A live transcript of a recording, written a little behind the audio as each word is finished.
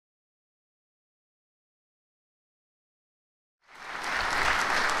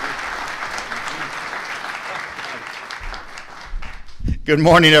Good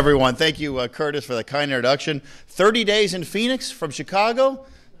morning, everyone. Thank you, Curtis, for the kind introduction. 30 days in Phoenix from Chicago?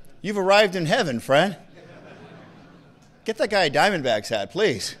 You've arrived in heaven, friend. Get that guy a Diamondbacks hat,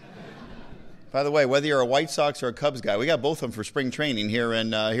 please. By the way, whether you're a White Sox or a Cubs guy, we got both of them for spring training here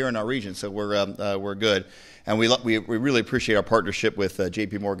in our region, so we're good. And we really appreciate our partnership with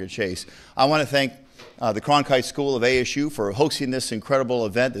JPMorgan Chase. I want to thank the Cronkite School of ASU for hosting this incredible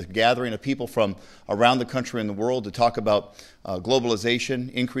event, this gathering of people from around the country and the world to talk about globalization,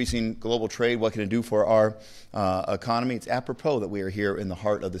 increasing global trade, what can it do for our economy. It's apropos that we are here in the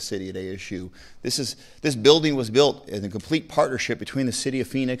heart of the city at ASU. This building was built in a complete partnership between the city of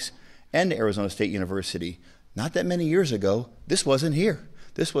Phoenix and Arizona State University. Not that many years ago, this wasn't here.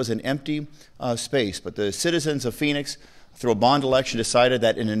 This was an empty space, but the citizens of Phoenix, through a bond election, decided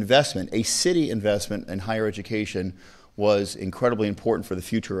that an investment, a city investment in higher education, was incredibly important for the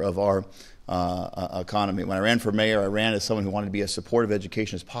future of our economy. When I ran for mayor, I ran as someone who wanted to be as supportive of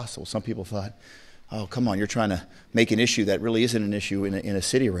education as possible. Some people thought, oh, come on, you're trying to make an issue that really isn't an issue in a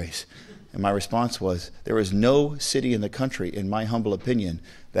city race. And my response was, there is no city in the country, in my humble opinion,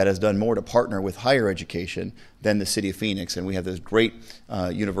 that has done more to partner with higher education than the city of Phoenix. And we have this great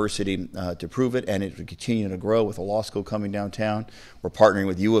university to prove it, and it will continue to grow with a law school coming downtown. We're partnering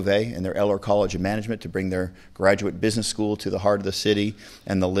with U of A and their Eller College of Management to bring their graduate business school to the heart of the city,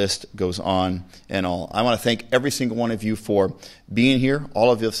 and the list goes on and on. I want to thank every single one of you for being here.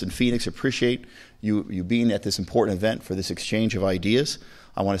 All of us in Phoenix appreciate you being at this important event for this exchange of ideas.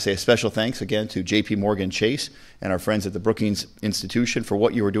 I want to say a special thanks again to JPMorgan Chase and our friends at the Brookings Institution for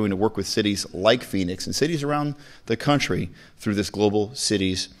what you are doing to work with cities like Phoenix and cities around the country through this Global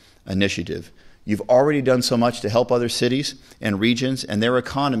Cities Initiative. You've already done so much to help other cities and regions and their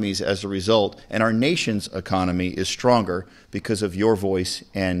economies as a result, and our nation's economy is stronger because of your voice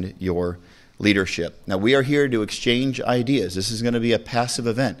and your leadership. Now, we are here to exchange ideas. This is going to be a passive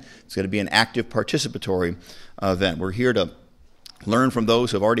event. It's going to be an active participatory event. We're here to learn from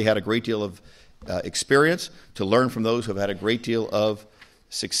those who have already had a great deal of experience, to learn from those who have had a great deal of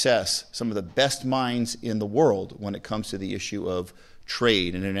success, some of the best minds in the world when it comes to the issue of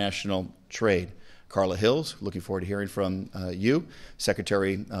trade, international trade. Carla Hills, looking forward to hearing from you.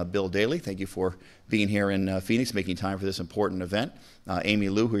 Secretary Bill Daley, thank you for being here in Phoenix, making time for this important event. Amy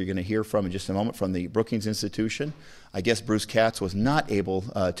Liu, who you're going to hear from in just a moment from the Brookings Institution. I guess Bruce Katz was not able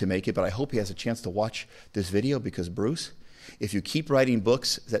to make it, but I hope he has a chance to watch this video, because Bruce, if you keep writing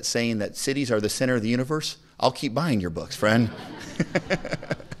books that saying that cities are the center of the universe, I'll keep buying your books, friend.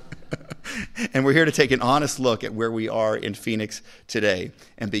 And we're here to take an honest look at where we are in Phoenix today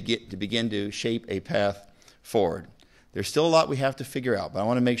and begin to shape a path forward. There's still a lot we have to figure out, but I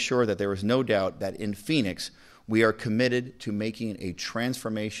want to make sure that there is no doubt that in Phoenix, we are committed to making a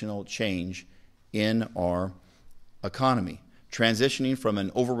transformational change in our economy, transitioning from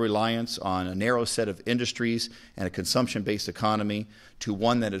an over-reliance on a narrow set of industries and a consumption-based economy to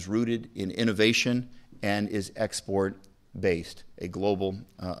one that is rooted in innovation and is export-based, a global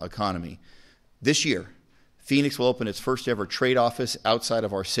economy. This year, Phoenix will open its first ever trade office outside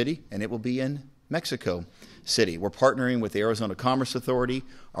of our city, and it will be in Mexico City. We're partnering with the Arizona Commerce Authority,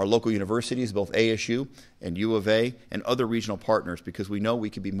 our local universities, both ASU and U of A, and other regional partners, because we know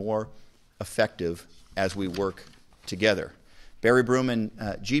we can be more effective as we work together. Barry Broom and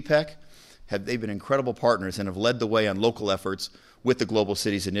GPEC, they've been incredible partners and have led the way on local efforts with the Global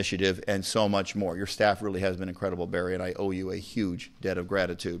Cities Initiative and so much more. Your staff really has been incredible, Barry, and I owe you a huge debt of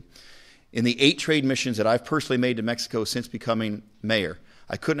gratitude. In the 8 trade missions that I've personally made to Mexico since becoming mayor,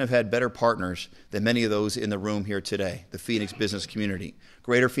 I couldn't have had better partners than many of those in the room here today, the Phoenix business community.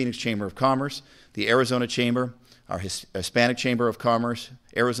 Greater Phoenix Chamber of Commerce, the Arizona Chamber, our Hispanic Chamber of Commerce,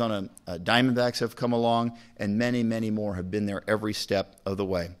 Arizona Diamondbacks have come along, and many, many more have been there every step of the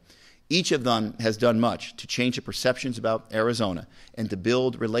way. Each of them has done much to change the perceptions about Arizona and to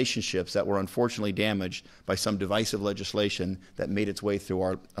build relationships that were unfortunately damaged by some divisive legislation that made its way through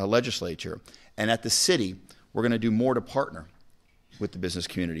our legislature. And at the city, we're going to do more to partner with the business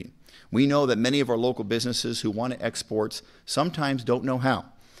community. We know that many of our local businesses who want to export sometimes don't know how,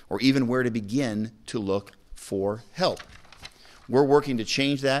 or even where to begin to look for help. We're working to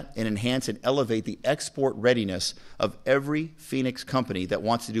change that and enhance and elevate the export readiness of every Phoenix company that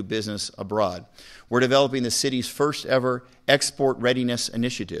wants to do business abroad. We're developing the city's first ever export readiness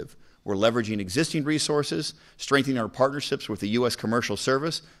initiative. We're leveraging existing resources, strengthening our partnerships with the U.S. Commercial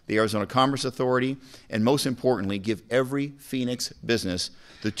Service, the Arizona Commerce Authority, and most importantly, give every Phoenix business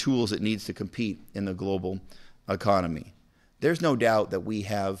the tools it needs to compete in the global economy. There's no doubt that we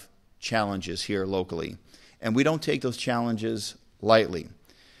have challenges here locally, and we don't take those challenges lightly.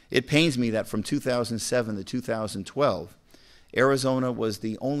 It pains me that from 2007 to 2012, Arizona was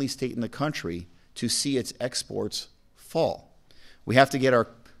the only state in the country to see its exports fall. We have to get our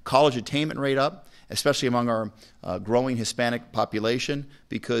college attainment rate up, especially among our growing Hispanic population,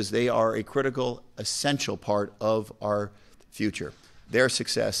 because they are a critical, essential part of our future. Their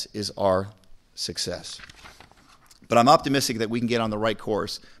success is our success. But I'm optimistic that we can get on the right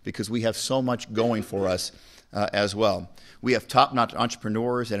course because we have so much going for us as well. We have top-notch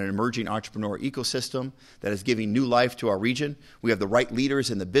entrepreneurs and an emerging entrepreneur ecosystem that is giving new life to our region. We have the right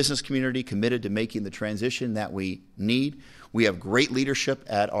leaders in the business community committed to making the transition that we need. We have great leadership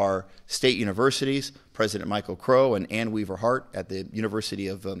at our state universities, President Michael Crow and Ann Weaver Hart at the University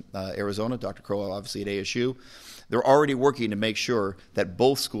of Arizona, Dr. Crow obviously at ASU. They're already working to make sure that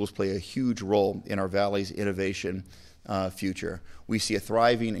both schools play a huge role in our Valley's innovation future. We see a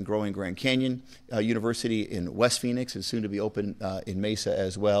thriving and growing Grand Canyon University in West Phoenix and soon to be open in Mesa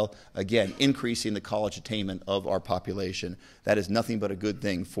as well. Again, increasing the college attainment of our population. That is nothing but a good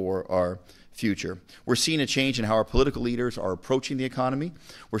thing for our future. We're seeing a change in how our political leaders are approaching the economy.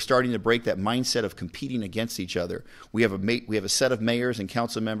 We're starting to break that mindset of competing against each other. We have a set of mayors and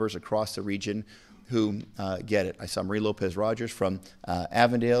council members across the region who get it. I saw Marie Lopez Rogers from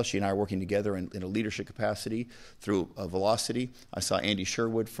Avondale. She and I are working together in a leadership capacity through Velocity. I saw Andy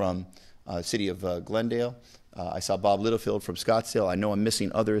Sherwood from City of Glendale. I saw Bob Littlefield from Scottsdale. I know I'm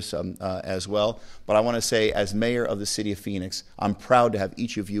missing others as well. But I want to say, as mayor of the city of Phoenix, I'm proud to have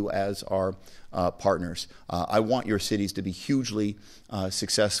each of you as our partners. I want your cities to be hugely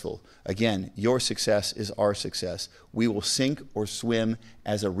successful. Again, your success is our success. We will sink or swim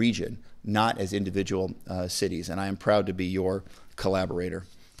as a region, not as individual cities. And I am proud to be your collaborator.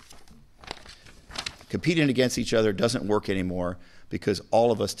 Competing against each other doesn't work anymore, because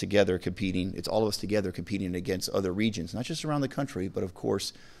all of us together competing, it's all of us together competing against other regions, not just around the country, but of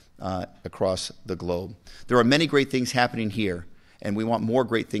course across the globe. There are many great things happening here, and we want more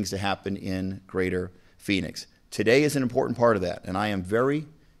great things to happen in Greater Phoenix. Today is an important part of that, and I am very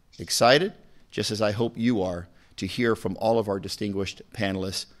excited, just as I hope you are, to hear from all of our distinguished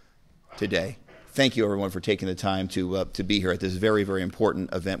panelists today. Thank you, everyone, for taking the time to be here at this very, very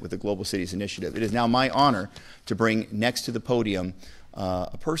important event with the Global Cities Initiative. It is now my honor to bring next to the podium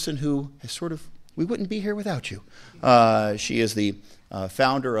a person who has we wouldn't be here without you. She is the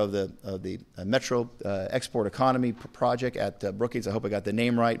founder of the Metro Export Economy Project at Brookings. I hope I got the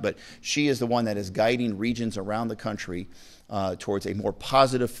name right, but she is the one that is guiding regions around the country towards a more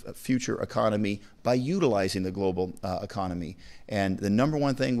positive future economy by utilizing the global economy. And the number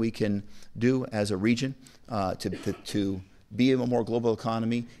one thing we can do as a region to be a more global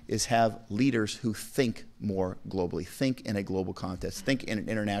economy is have leaders who think more globally, think in a global context, think in an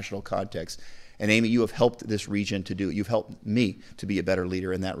international context. And Amy, you have helped this region to do it. You've helped me to be a better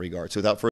leader in that regard. So without further